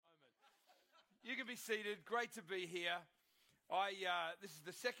You can be seated. Great to be here. This is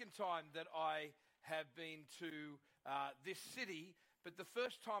the second time that I have been to this city, but the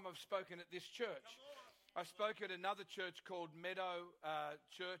first time I've spoken at this church. I spoke at another church called Meadow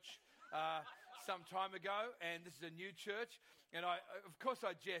Church some time ago, and this is a new church. And of course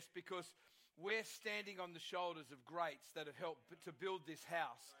I jest because we're standing on the shoulders of greats that have helped to build this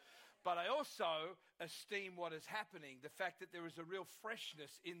house. But I also esteem what is happening, the fact that there is a real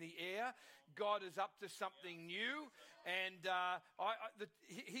freshness in the air. God is up to something new. And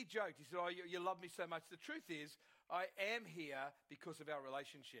he joked, he said, "Oh, you love me so much." The truth is, I am here because of our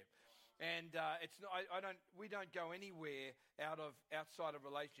relationship. And we don't go anywhere outside of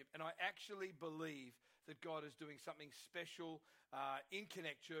relationship. And I actually believe that God is doing something special in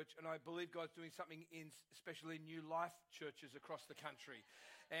Connect Church, and I believe God's doing something special in New Life churches across the country.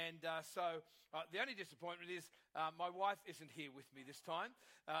 And so the only disappointment is my wife isn't here with me this time.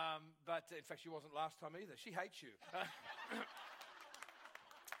 But in fact, she wasn't last time either. She hates you.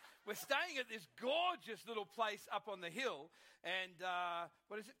 We're staying at this gorgeous little place up on the hill, and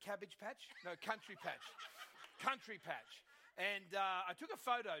what is it, Cabbage Patch? No, Country Patch. Country Patch. And I took a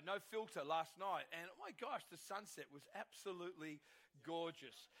photo, no filter, last night, and oh my gosh, the sunset was absolutely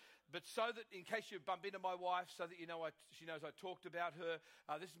gorgeous. But so that, in case you bump into my wife, so that you know she knows I talked about her,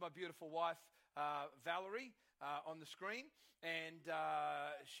 this is my beautiful wife, Valerie, on the screen, and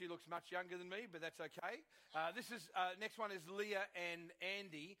she looks much younger than me, but that's okay. Next one is Leah and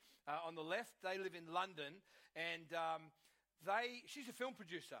Andy on the left. They live in London, and she's a film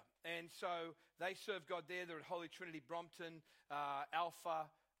producer, and so they serve God there. They're at Holy Trinity Brompton, Alpha,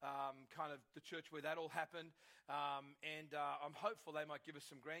 kind of the church where that all happened, and I'm hopeful they might give us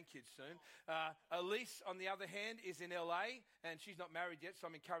some grandkids soon. Elise, on the other hand, is in LA, and she's not married yet, so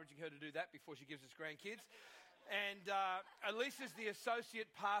I'm encouraging her to do that before she gives us grandkids. And Elise is the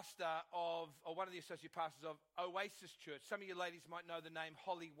associate pastor or one of the associate pastors of Oasis Church. Some of you ladies might know the name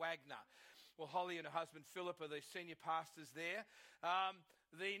Holly Wagner. Well, Holly and her husband Philip are the senior pastors there.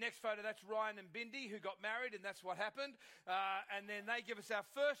 The next photo, that's Ryan and Bindi, who got married, and that's what happened. And then they give us our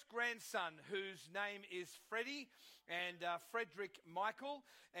first grandson, whose name is Freddie, and Frederick Michael.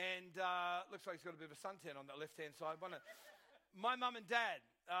 And looks like he's got a bit of a suntan on the left-hand side. My mum and dad.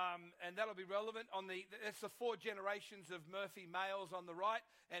 And that'll be relevant. That's the 4 generations of Murphy males on the right,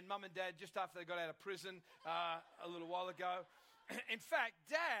 and mum and dad just after they got out of prison a little while ago. In fact,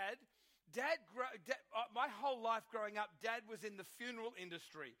 Dad, my whole life growing up, Dad was in the funeral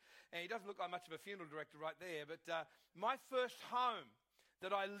industry, and he doesn't look like much of a funeral director right there. But my first home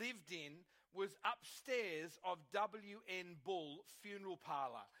that I lived in was upstairs of W.N. Bull Funeral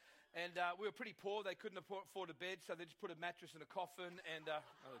Parlour. And we were pretty poor. They couldn't afford a bed, so they just put a mattress in a coffin. And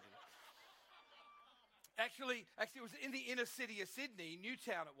actually, it was in the inner city of Sydney,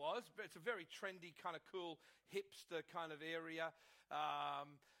 Newtown it was, but it's a very trendy, kind of cool, hipster kind of area.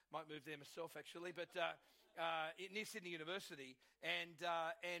 Might move there myself, actually, but near Sydney University. And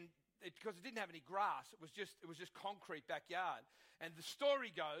because it didn't have any grass, it was just concrete backyard. And the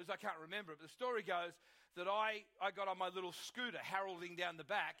story goes, I can't remember it, but the story goes that I got on my little scooter heralding down the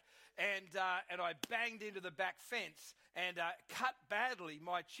back, and I banged into the back fence and cut badly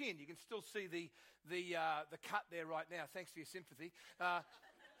my chin. You can still see the cut there right now. Thanks for your sympathy.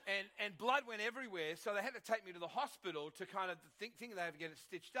 And blood went everywhere, so they had to take me to the hospital to kind of think they had to get it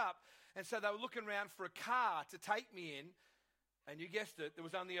stitched up. And so they were looking around for a car to take me in. And you guessed it, there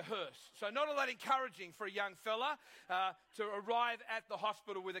was only a hearse. So not all that encouraging for a young fella to arrive at the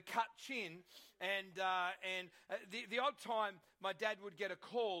hospital with a cut chin. And the odd time my dad would get a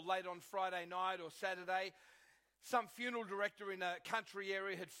call late on Friday night or Saturday. Some funeral director in a country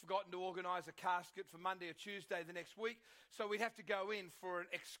area had forgotten to organise a casket for Monday or Tuesday the next week. So we'd have to go in for an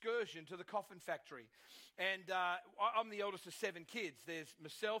excursion to the coffin factory. And I'm the eldest of 7 kids. There's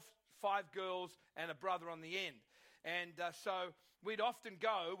myself, 5 girls, and a brother on the end. And so we'd often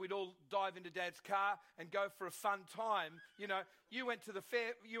we'd all dive into Dad's car and go for a fun time. You know, you went to the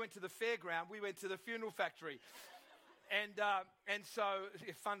fairground, we went to the funeral factory. And so,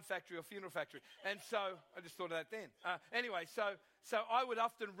 fun factory or funeral factory. And so, I just thought of that then. Anyway, so I would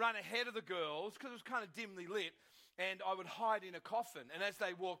often run ahead of the girls, because it was kind of dimly lit, and I would hide in a coffin. And as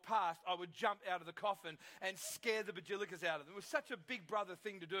they walked past, I would jump out of the coffin and scare the bajillikas out of them. It was such a big brother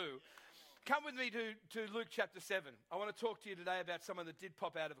thing to do. Come with me to Luke chapter 7. I want to talk to you today about someone that did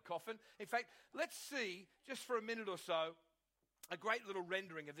pop out of a coffin. In fact, let's see, just for a minute or so, a great little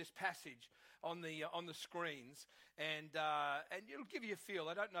rendering of this passage on the screens, and it'll give you a feel.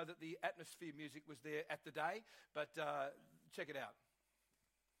 I don't know that the atmosphere music was there at the day, but check it out.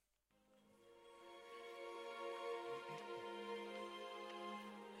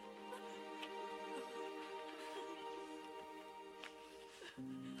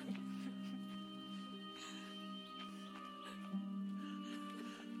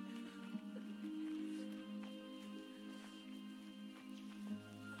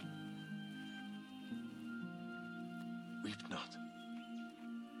 Weep not.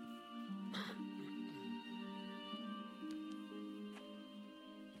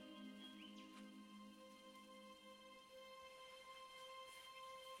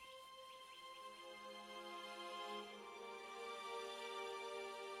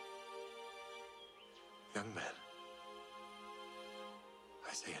 Young man,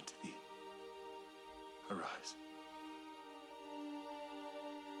 I say unto thee, arise.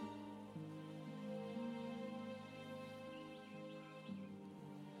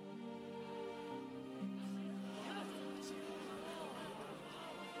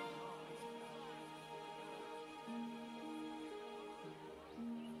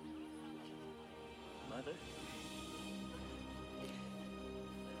 Mother?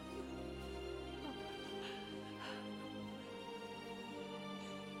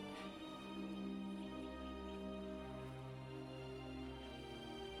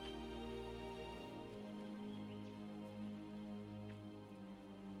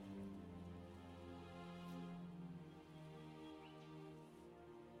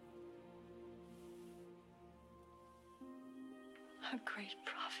 A great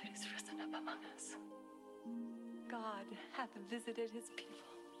prophet is risen up among us. God hath visited his people.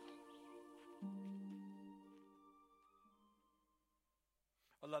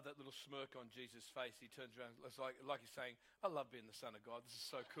 I love that little smirk on Jesus' face. He turns around, it's like he's saying, I love being the Son of God. This is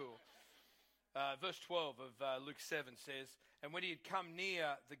so cool. Verse 12 of Luke 7 says, and when he had come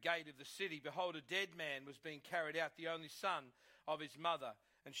near the gate of the city, behold, a dead man was being carried out, the only son of his mother,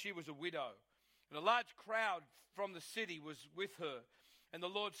 and she was a widow. And a large crowd from the city was with her. And the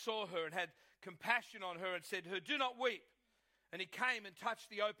Lord saw her and had compassion on her and said to her, do not weep. And he came and touched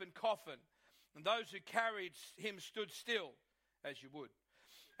the open coffin. And those who carried him stood still, as you would.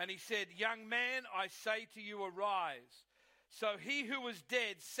 And he said, young man, I say to you, arise. So he who was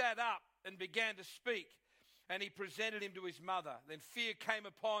dead sat up and began to speak. And he presented him to his mother. Then fear came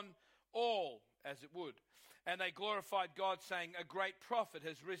upon all, as it would. And they glorified God, saying, a great prophet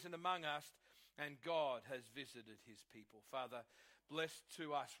has risen among us, and God has visited his people. Father, bless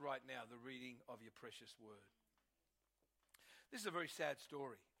to us right now the reading of your precious word. This is a very sad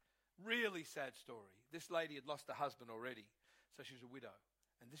story, really sad story. This lady had lost her husband already, so she was a widow,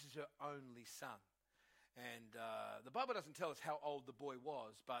 and this is her only son. And the Bible doesn't tell us how old the boy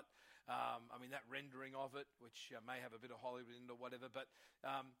was, but that rendering of it, which may have a bit of Hollywood in it or whatever, but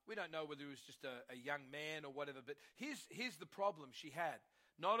we don't know whether he was just a young man or whatever. But here's the problem she had.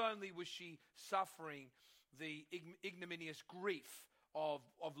 Not only was she suffering the ignominious grief of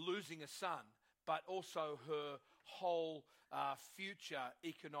losing a son, but also her whole future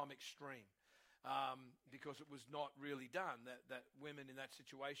economic stream. Because it was not really done. That women in that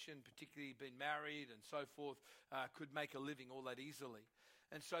situation, particularly being married and so forth, could make a living all that easily.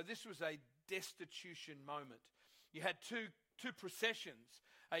 And so this was a destitution moment. You had two processions,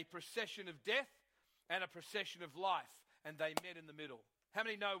 a procession of death and a procession of life, and they met in the middle. How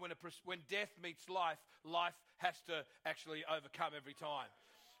many know when death meets life, life has to actually overcome every time?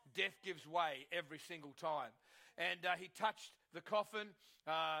 Death gives way every single time. And he touched the coffin,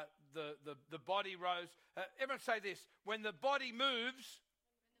 the body rose. Everyone say this, when the body moves,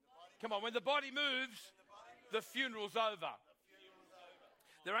 when the body moves, the funeral's over.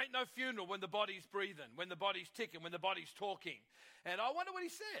 There ain't no funeral when the body's breathing, when the body's ticking, when the body's talking. And I wonder what he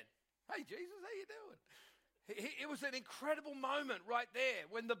said. Hey, Jesus, how you doing? It was an incredible moment right there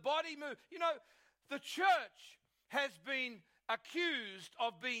when the body moved. You know, the church has been accused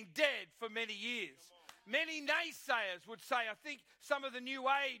of being dead for many years. Many naysayers would say, I think some of the New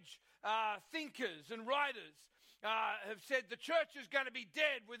Age thinkers and writers have said the church is going to be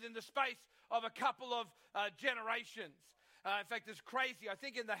dead within the space of a couple of generations. In fact, it's crazy. I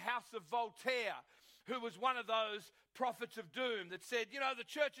think in the house of Voltaire, who was one of those prophets of doom that said, the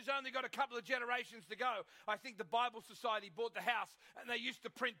church has only got a couple of generations to go. I think the Bible Society bought the house and they used to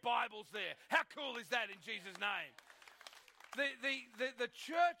print Bibles there. How cool is that in Jesus' name? The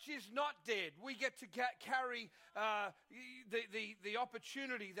church is not dead. We get to carry the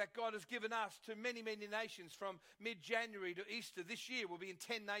opportunity that God has given us to many, many nations from mid-January to Easter. This year we'll be in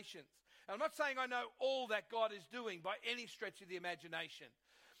 10 nations. And I'm not saying I know all that God is doing by any stretch of the imagination.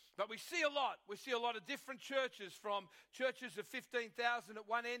 But we see a lot. We see a lot of different churches, from churches of 15,000 at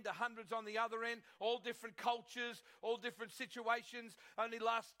one end to hundreds on the other end, all different cultures, all different situations. Only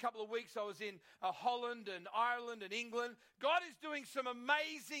last couple of weeks I was in Holland and Ireland and England. God is doing some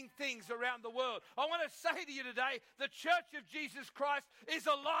amazing things around the world. I want to say to you today, the Church of Jesus Christ is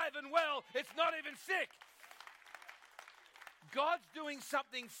alive and well. It's not even sick. God's doing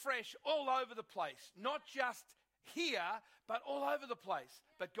something fresh all over the place, not just here, but all over the place.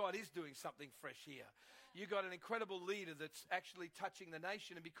 But God is doing something fresh here. You've got an incredible leader that's actually touching the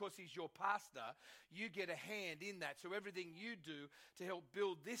nation, and because he's your pastor, you get a hand in that. So everything you do to help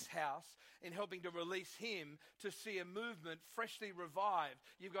build this house and helping to release him to see a movement freshly revived.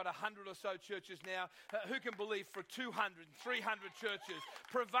 You've got 100 or so churches now. Who can believe for 200, 300 churches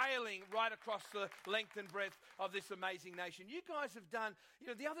prevailing right across the length and breadth of this amazing nation? You guys have done,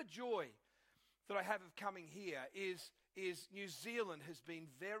 the other joy that I have of coming here is New Zealand has been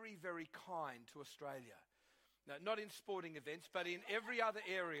very, very kind to Australia. No, not in sporting events, but in every other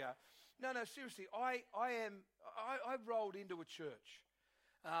area. No, seriously, I rolled into a church,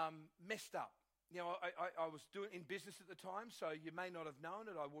 messed up. I was doing in business at the time, so you may not have known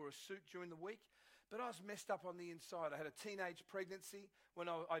it. I wore a suit during the week, but I was messed up on the inside. I had a teenage pregnancy when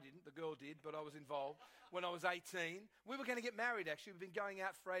I didn't, the girl did, but I was involved. When I was 18, we were going to get married, actually. We've been going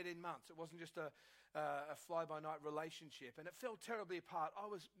out for 18 months. It wasn't just a fly-by-night relationship, and it fell terribly apart. I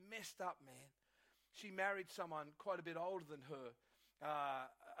was messed up, man. She married someone quite a bit older than her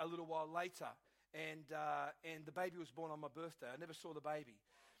a little while later, and the baby was born on my birthday. I never saw the baby.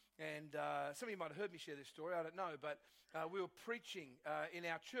 And some of you might have heard me share this story, I don't know, but we were preaching in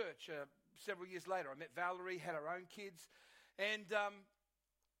our church several years later. I met Valerie, had our own kids, and a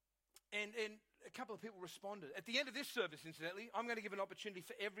couple of people responded. At the end of this service, incidentally, I'm going to give an opportunity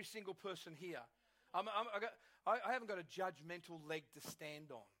for every single person here. I haven't got a judgmental leg to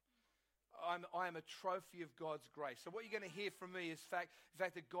stand on. I am a trophy of God's grace. So what you're going to hear from me is the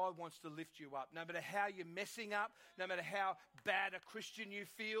fact that God wants to lift you up. No matter how you're messing up, no matter how bad a Christian you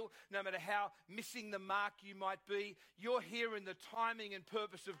feel, no matter how missing the mark you might be, you're here in the timing and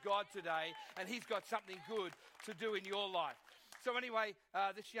purpose of God today, and he's got something good to do in your life. So anyway,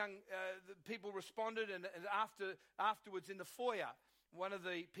 this young people responded, and afterwards in the foyer, one of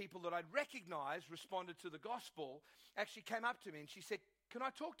the people that I'd recognized responded to the gospel, actually came up to me and she said, "Can I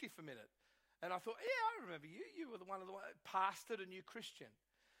talk to you for a minute?" And I thought, yeah, I remember you. You were one pastored a new Christian.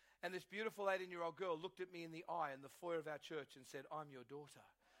 And this beautiful 18-year-old girl looked at me in the eye in the foyer of our church and said, "I'm your daughter."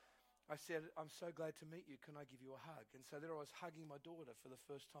 I said, "I'm so glad to meet you. Can I give you a hug?" And so there I was hugging my daughter for the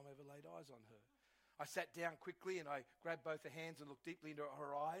first time I ever laid eyes on her. I sat down quickly and I grabbed both her hands and looked deeply into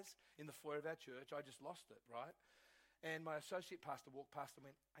her eyes in the foyer of our church. I just lost it, right? And my associate pastor walked past and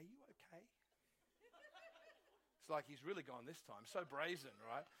went, "Are you okay?" It's like he's really gone this time. So brazen,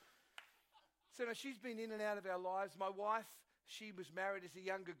 right? So now she's been in and out of our lives. My wife, she was married as a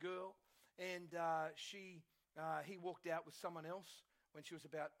younger girl, and he walked out with someone else when she was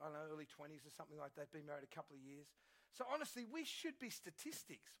about, early 20s or something like that, been married a couple of years. So honestly, we should be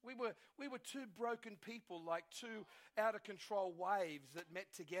statistics. We were two broken people, like two out-of-control waves that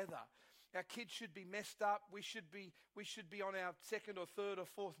met together. Our kids should be messed up. We should be on our second or third or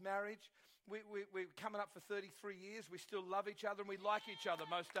fourth marriage. We're coming up for 33 years. We still love each other, and we like each other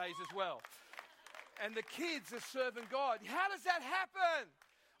most days as well. And the kids are serving God. How does that happen?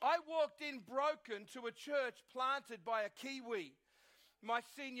 I walked in broken to a church planted by a Kiwi. My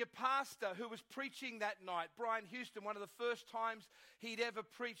senior pastor, who was preaching that night, Brian Houston, one of the first times he'd ever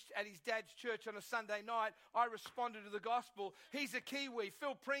preached at his dad's church on a Sunday night, I responded to the gospel. He's a Kiwi.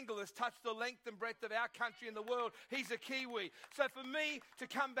 Phil Pringle has touched the length and breadth of our country and the world. He's a Kiwi. So for me to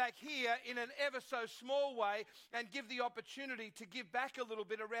come back here in an ever so small way and give the opportunity to give back a little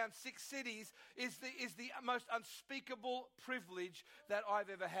bit around 6 cities is the most unspeakable privilege that I've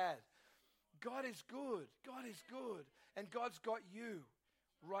ever had. God is good. God is good. And God's got you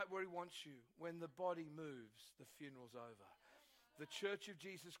right where he wants you. When the body moves, the funeral's over. The Church of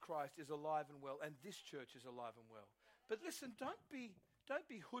Jesus Christ is alive and well, and this church is alive and well. But listen, don't be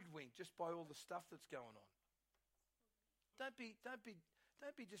hoodwinked just by all the stuff that's going on. Don't be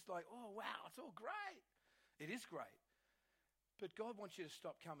just like, "Oh wow, it's all great." It is great. But God wants you to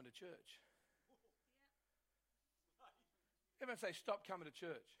stop coming to church. Everyone say, "Stop coming to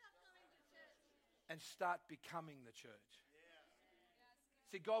church." And start becoming the church.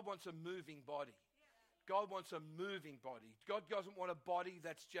 See, God wants a moving body. God wants a moving body. God doesn't want a body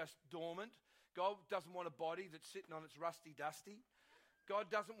that's just dormant. God doesn't want a body that's sitting on its rusty dusty. God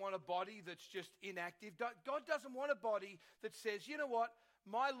doesn't want a body that's just inactive. God doesn't want a body that says, "You know what?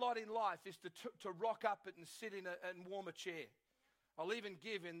 My lot in life is to rock up it and sit in and warm a chair. I'll even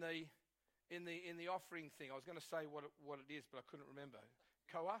give in the offering thing. I was going to say what it is, but I couldn't remember.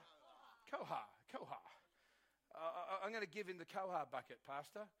 Koha. I'm going to give in the Koha bucket,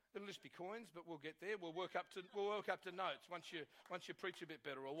 Pastor. It'll just be coins, but we'll get there. We'll work up to notes once you preach a bit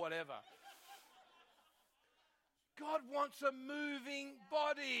better or whatever. God wants a moving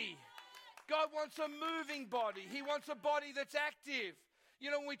body. God wants a moving body. He wants a body that's active.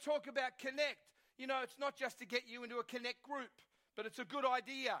 You know, when we talk about connect, you know, it's not just to get you into a connect group, but it's a good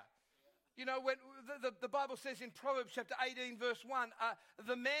idea. You know, when the Bible says in Proverbs chapter 18, verse 1,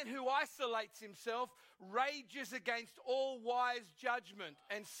 the man who isolates himself rages against all wise judgment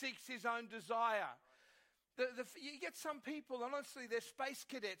and seeks his own desire. You get some people, and honestly, they're space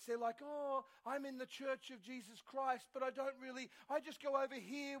cadets. They're like, oh, I'm in the Church of Jesus Christ, but I just go over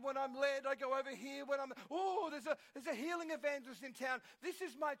here when I'm led. I go over here when there's a healing evangelist in town. This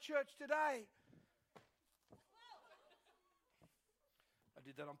is my church today. I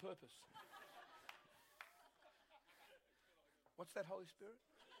did that on purpose. What's that, Holy Spirit?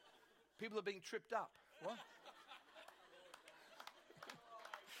 People are being tripped up. What?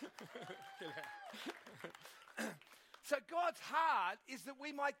 So God's heart is that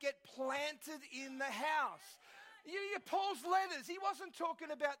we might get planted in the house. Paul's letters, he wasn't talking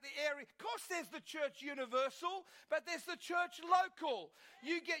about the area. Of course there's the church universal, but there's the church local.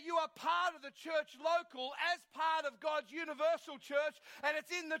 You are part of the church local as part of God's universal church, and it's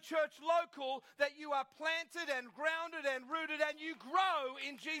in the church local that you are planted and grounded and rooted, and you grow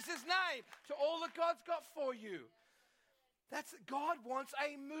in Jesus' name to all that God's got for you. God wants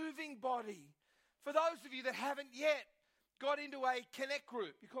a moving body. For those of you that haven't yet got into a connect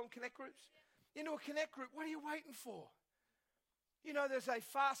group, you call them connect groups? Into a connect group, what are you waiting for? You know, there's a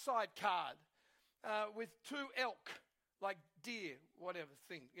Far Side card with two elk, like deer, whatever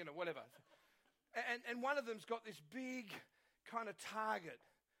thing, whatever. And one of them's got this big kind of target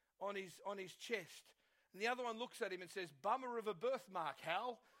on his chest. And the other one looks at him and says, bummer of a birthmark,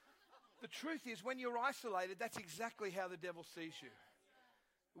 Hal. The truth is, when you're isolated, that's exactly how the devil sees you.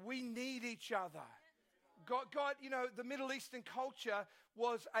 We need each other. God, the Middle Eastern culture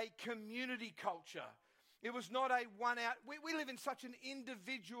was a community culture. It was not a one-out. We live in such an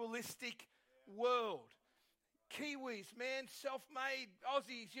individualistic world. Kiwis, man, self-made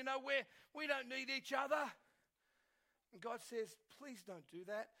Aussies, we don't need each other. And God says, please don't do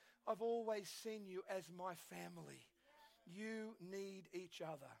that. I've always seen you as my family. You need each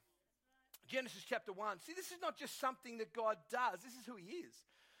other. Genesis chapter 1. See, this is not just something that God does. This is who he is.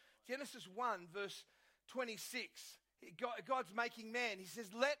 Genesis 1, verse 26. God's making man. He says,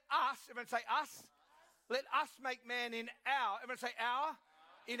 let us, everyone say us. Let us make man in our, everyone say our,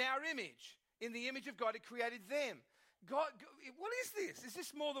 in our image. In the image of God, he created them. God, what is this? Is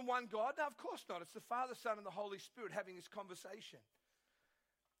this more than one God? No, of course not. It's the Father, Son, and the Holy Spirit having this conversation.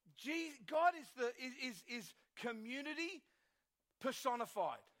 God is community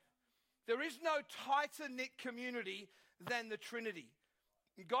personified. There is no tighter knit community than the Trinity.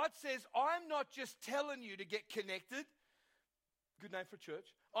 God says, I'm not just telling you to get connected. Good name for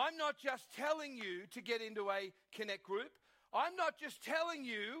church. I'm not just telling you to get into a connect group. I'm not just telling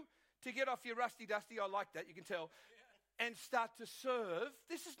you to get off your rusty dusty, I like that, you can tell, and start to serve.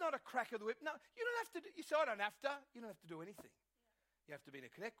 This is not a crack of the whip. No, you don't have to. You say, I don't have to. You don't have to do anything. You have to be in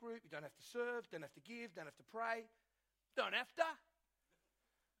a connect group. You don't have to serve. Don't have to give. Don't have to pray. Don't have to.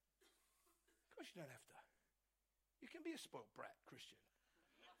 Of course you don't have to. You can be a spoiled brat Christian.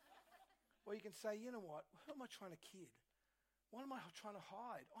 Or you can say, you know what? Who am I trying to kid? What am I trying to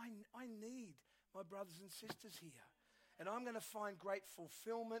hide? I need my brothers and sisters here. And I'm going to find great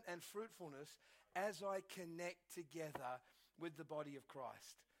fulfillment and fruitfulness as I connect together with the body of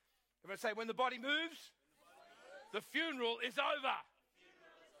Christ. Everyone say, when the body moves, the funeral is over.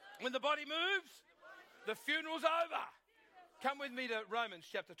 When the body moves, the funeral's over. Come with me to Romans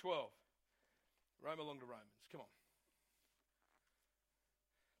chapter 12. Roam along to Romans. Come on.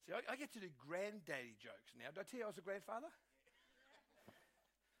 See, I get to do granddaddy jokes now. Did I tell you I was a grandfather?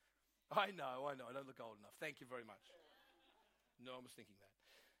 I know. I don't look old enough. Thank you very much. No, I was thinking that.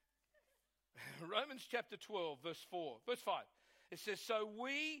 Romans chapter 12, verse 4. Verse 5. It says, so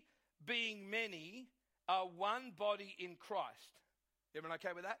we, being many, are one body in Christ. Everyone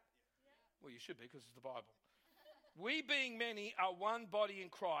okay with that? Yeah. Well, you should be, because it's the Bible. We, being many, are one body in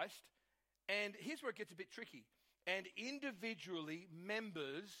Christ. And here's where it gets a bit tricky. And individually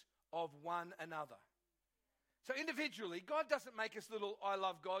members of one another. So individually, God doesn't make us little I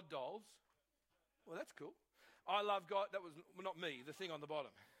love God dolls. Well, that's cool. I love God. That was not me, the thing on the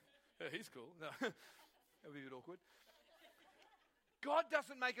bottom. He's cool. No. That would be a bit awkward. God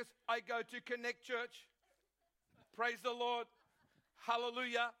doesn't make us, I go to Connect Church. Praise the Lord.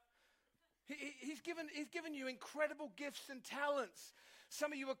 Hallelujah. He's given you incredible gifts and talents.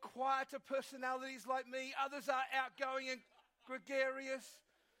 Some of you are quieter personalities like me. Others are outgoing and gregarious.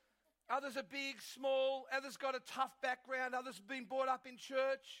 Others are big, small. Others got a tough background. Others have been brought up in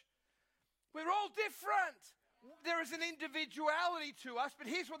church. We're all different. There is an individuality to us, but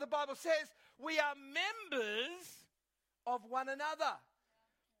here's what the Bible says. We are members of one another.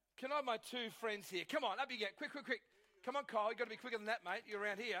 Can I have my two friends here? Come on, up you get. Quick. Come on, Kyle. You've got to be quicker than that, mate. You're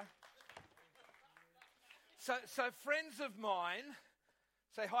around here. So friends of mine,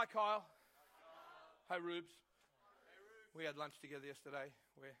 say hi, Kyle. Hi, Rubes. We had lunch together yesterday.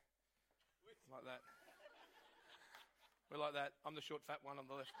 We're like that. We're like that. I'm the short, fat one on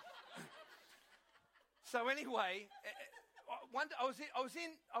the left. So anyway, I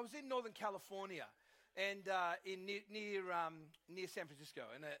was in Northern California, and near San Francisco,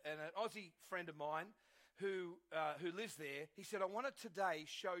 and an Aussie friend of mine who lives there, he said, I want to today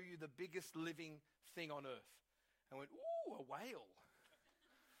show you the biggest living thing on earth. I went, ooh, a whale.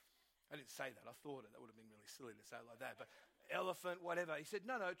 I didn't say that. I thought it. That would have been really silly to say it like that. But elephant, whatever. He said,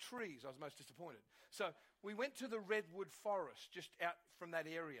 no, trees. I was most disappointed. So we went to the redwood forest just out from that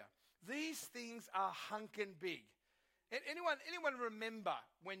area. These things are hunkin' big. Anyone remember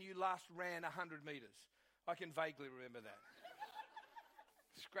when you last ran 100 meters? I can vaguely remember that.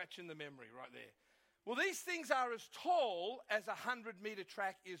 Scratching the memory right there. Well, these things are as tall as a 100-meter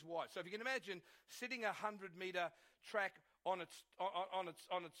track is wide. So if you can imagine sitting a 100-meter track on its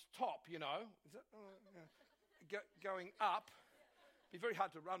top, you know, is that, going up, be very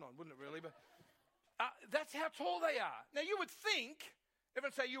hard to run on, wouldn't it really? But that's how tall they are. Now you would think,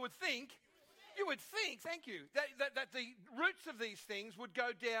 everyone say you would think, thank you, that the roots of these things would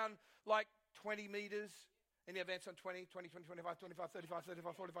go down like 20 meters, in the advance on 20, 25, 25, 35,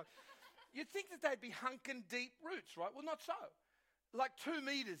 35, 45. You'd think that they'd be hunkin' deep roots, right? Well, not so. Like 2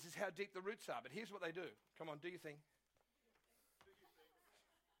 meters is how deep the roots are, but here's what they do. Come on, do your thing.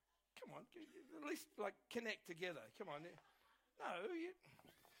 Come on, at least like connect together. Come on. No,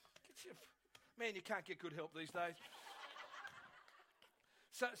 man, you can't get good help these days.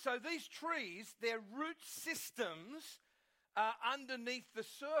 So these trees, their root systems are underneath the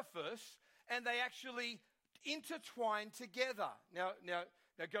surface, and they actually intertwine together. Now,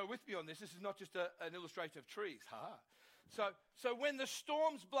 go with me on this. This is not just an illustration of trees. So when the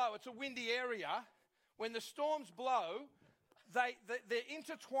storms blow, it's a windy area. When the storms blow, their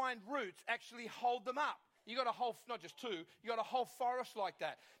intertwined roots actually hold them up. You got a whole, not just two, you got a whole forest like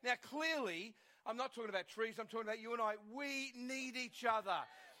that. Now, clearly, I'm not talking about trees. I'm talking about you and I. We need each other.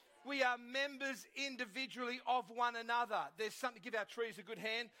 We are members individually of one another. There's something to give our trees a good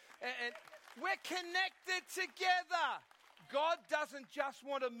hand. And we're connected together. God doesn't just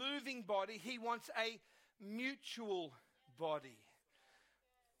want a moving body. He wants a mutual body.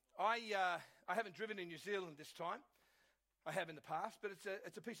 I haven't driven in New Zealand this time. I have in the past, but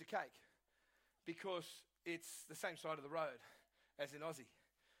it's a piece of cake because it's the same side of the road as in Aussie.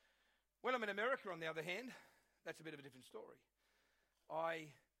 When I'm in America, on the other hand, that's a bit of a different story. I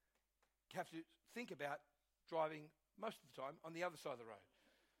have to think about driving most of the time on the other side of the road.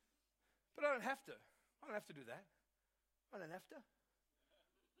 But I don't have to. I don't have to do that. I don't have to.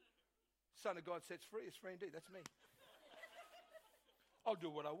 Son of God sets free is free indeed. That's me. I'll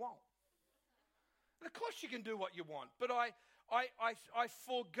do what I want. And of course you can do what you want, but I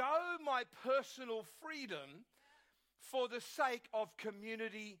forego my personal freedom for the sake of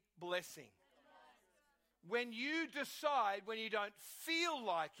community blessing. When you decide, when you don't feel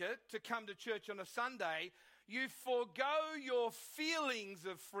like it, to come to church on a Sunday, you forego your feelings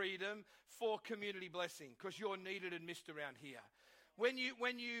of freedom for community blessing because you're needed and missed around here. When you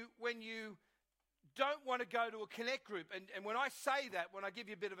don't want to go to a connect group, and when I say that, when I give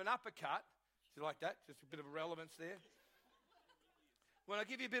you a bit of an uppercut, do you like that? Just a bit of a relevance there. When I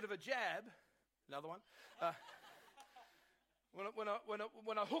give you a bit of a jab, another one.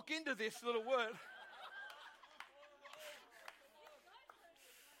 When I hook into this little word,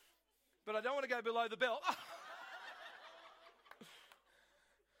 but I don't want to go below the belt.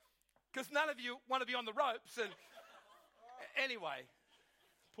 Because none of you want to be on the ropes. And anyway,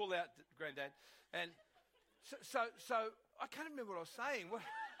 pull out, Granddad. And so I can't remember what I was saying.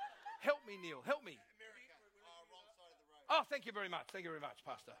 Help me, Neil. Help me. America, wrong side of the road. Oh, thank you very much. Thank you very much,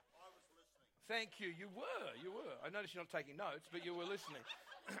 Pastor. I was listening. Thank you. You were. I noticed you're not taking notes, but you were listening.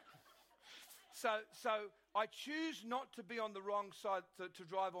 So I choose not to be on the wrong side, to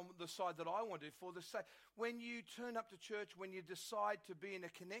drive on the side that I want to for the sake. When you turn up to church, when you decide to be in a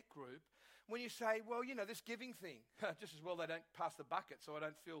connect group, when you say, well, you know, this giving thing, just as well they don't pass the bucket so I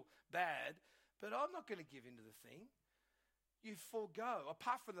don't feel bad, but I'm not going to give into the thing. you forego,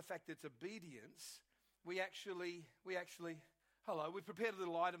 apart from the fact that it's obedience, we actually, hello, we prepared a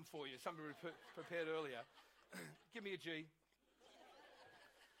little item for you. Somebody prepared earlier. Give me a G.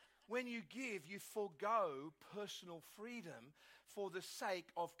 When you give, you forego personal freedom for the sake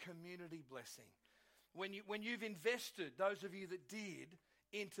of community blessing. When you've invested, those of you that did,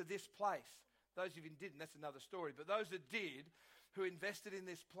 into this place, those of you who didn't, that's another story, but those that did, who invested in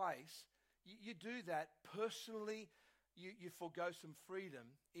this place, you do that personally. You forego some freedom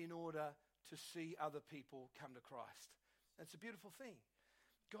in order to see other people come to Christ. And it's a beautiful thing.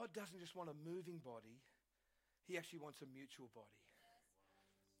 God doesn't just want a moving body. He actually wants a mutual body.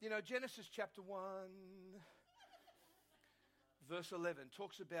 You know, Genesis chapter 1, verse 11,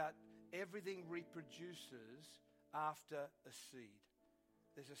 talks about everything reproduces after a seed.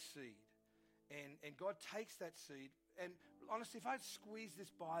 There's a seed. And God takes that seed, and honestly, if I squeeze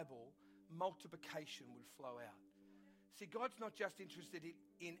this Bible, multiplication would flow out. See, God's not just interested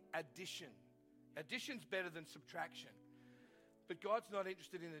in addition. Addition's better than subtraction. But God's not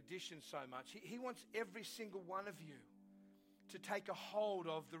interested in addition so much. He wants every single one of you to take a hold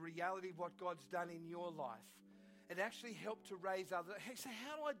of the reality of what God's done in your life and actually help to raise others. Hey, say,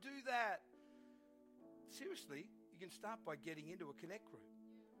 how do I do that? Seriously, you can start by getting into a connect group.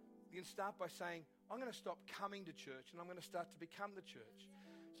 You can start by saying, I'm going to stop coming to church and I'm going to start to become the church.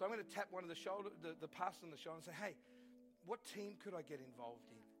 So I'm going to tap one of the pastor on the shoulder and say, hey, what team could I get involved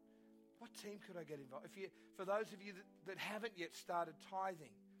in? What team could I get involved? For those of you that haven't yet started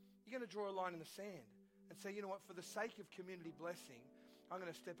tithing, you're going to draw a line in the sand and say, you know what, for the sake of community blessing, I'm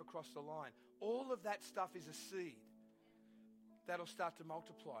going to step across the line. All of that stuff is a seed that'll start to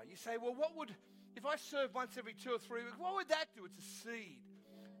multiply. You say, well, if I serve once every 2 or 3 weeks, what would that do? It's a seed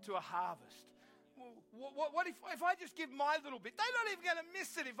to a harvest. What if I just give my little bit? They're not even going to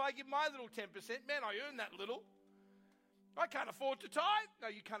miss it if I give my little 10%. Man, I earn that little. I can't afford to tithe. No,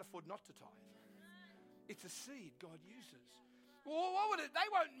 you can't afford not to tithe. It's a seed God uses. Well, they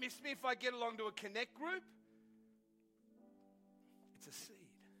won't miss me if I get along to a connect group. It's a seed.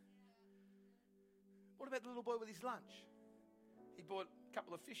 What about the little boy with his lunch? He bought a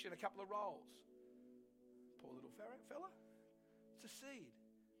couple of fish and a couple of rolls. Poor little fella. It's a seed.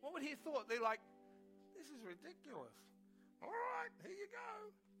 What would he have thought? They're like, this is ridiculous. All right, here you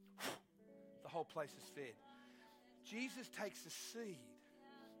go. The whole place is fed. Jesus takes a seed.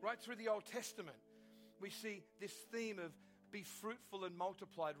 Right through the Old Testament, we see this theme of be fruitful and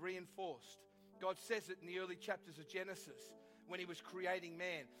multiplied reinforced. God says it in the early chapters of Genesis when he was creating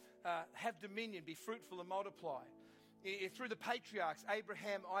man. Have dominion, be fruitful and multiply. Through the patriarchs,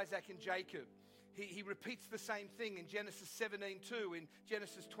 Abraham, Isaac, and Jacob, he repeats the same thing in Genesis 17:2, in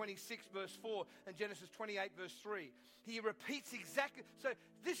Genesis 26 verse 4, and Genesis 28 verse 3. He repeats exactly. So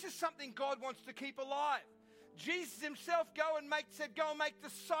this is something God wants to keep alive. Jesus himself said, go and make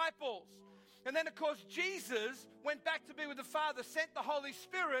disciples. And then, of course, Jesus went back to be with the Father, sent the Holy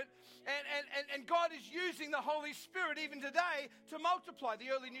Spirit, and God is using the Holy Spirit even today to multiply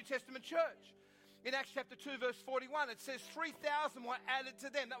the early New Testament church. In Acts chapter 2, verse 41, it says 3,000 were added to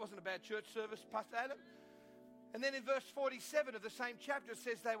them. That wasn't a bad church service, Pastor Adam. And then in verse 47 of the same chapter, it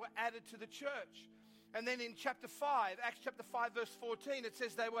says they were added to the church. And then in chapter 5, Acts chapter 5, verse 14, it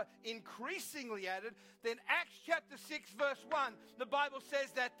says they were increasingly added. Then Acts chapter 6, verse 1, the Bible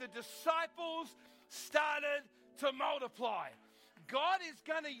says that the disciples started to multiply. God is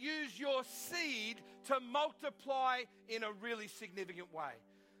going to use your seed to multiply in a really significant way.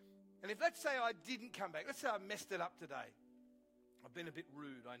 And if, let's say I didn't come back, let's say I messed it up today. I've been a bit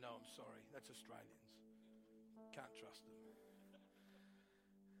rude, I know, I'm sorry. That's Australians. Can't trust them.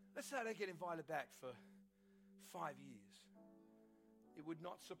 Let's say I don't get invited back for 5 years. It would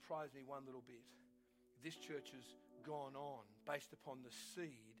not surprise me one little bit if this church has gone on based upon the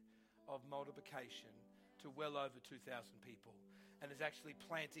seed of multiplication to well over 2,000 people and is actually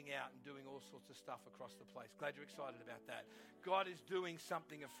planting out and doing all sorts of stuff across the place. Glad you're excited about that. God is doing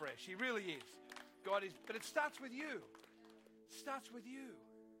something afresh. He really is. But it starts with you. It starts with you.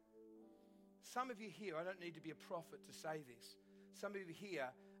 Some of you here, I don't need to be a prophet to say this. Some of you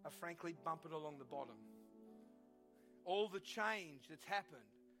here are frankly bumping along the bottom. All the change that's happened.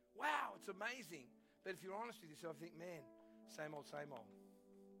 Wow, it's amazing. But if you're honest with yourself, I think, man, same old, same old.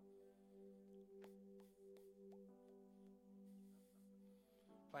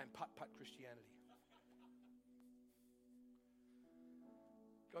 Playing putt-putt Christianity.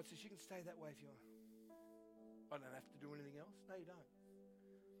 God says, you can stay that way if you want. I don't have to do anything else. No, you don't.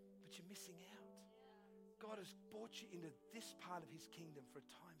 But you're missing out. God has brought you into this part of his kingdom for a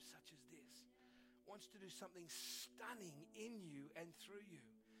time such as this. Wants to do something stunning in you and through you.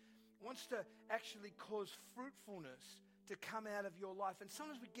 Wants to actually cause fruitfulness to come out of your life. And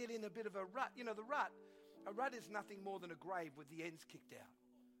sometimes we get in a bit of a rut. You know, a rut is nothing more than a grave with the ends kicked out.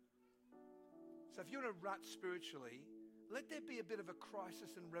 So if you're in a rut spiritually, let there be a bit of a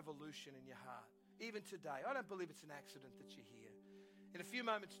crisis and revolution in your heart. Even today, I don't believe it's an accident that you're here. In a few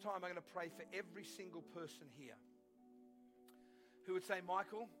moments' time, I'm going to pray for every single person here who would say,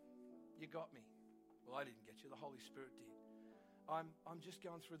 Michael, you got me. Well, I didn't get you. The Holy Spirit did. I'm just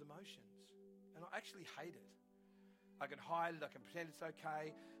going through the motions. And I actually hate it. I can hide it. I can pretend it's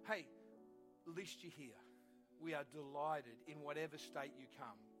okay. Hey, at least you're here. We are delighted in whatever state you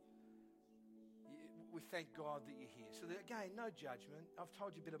come. We thank God that you're here. So that, again, no judgment. I've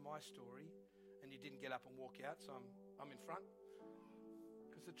told you a bit of my story and you didn't get up and walk out, so I'm in front.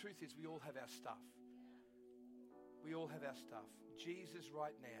 Because the truth is we all have our stuff. We all have our stuff. Jesus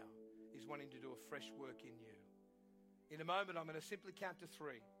right now is wanting to do a fresh work in you. In a moment, I'm going to simply count to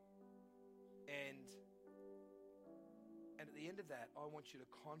 3. And at the end of that, I want you to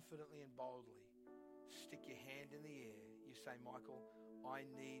confidently and boldly stick your hand in the air. You say, Michael, I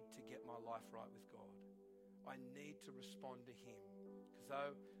need to get my life right with God. I need to respond to him. Because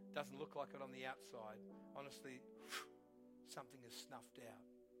though it doesn't look like it on the outside, honestly, something is snuffed out.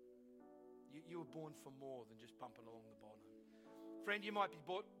 You were born for more than just bumping along the bottom. Friend, you might be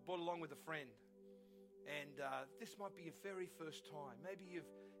brought along with a friend. And this might be your very first time. Maybe you've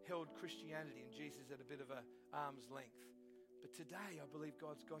held Christianity and Jesus at a bit of an arm's length. But today, I believe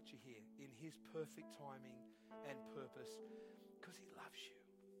God's got you here in his perfect timing and purpose because he loves you.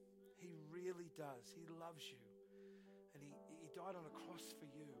 He really does. He loves you. And he died on a cross for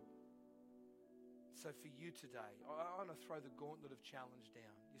you. So for you today, I want to throw the gauntlet of challenge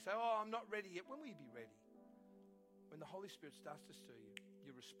down. You say, oh, I'm not ready yet. When will you be ready? When the Holy Spirit starts to stir you,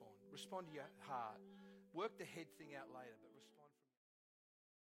 you respond. Respond to your heart. Work the head thing out later, but respond.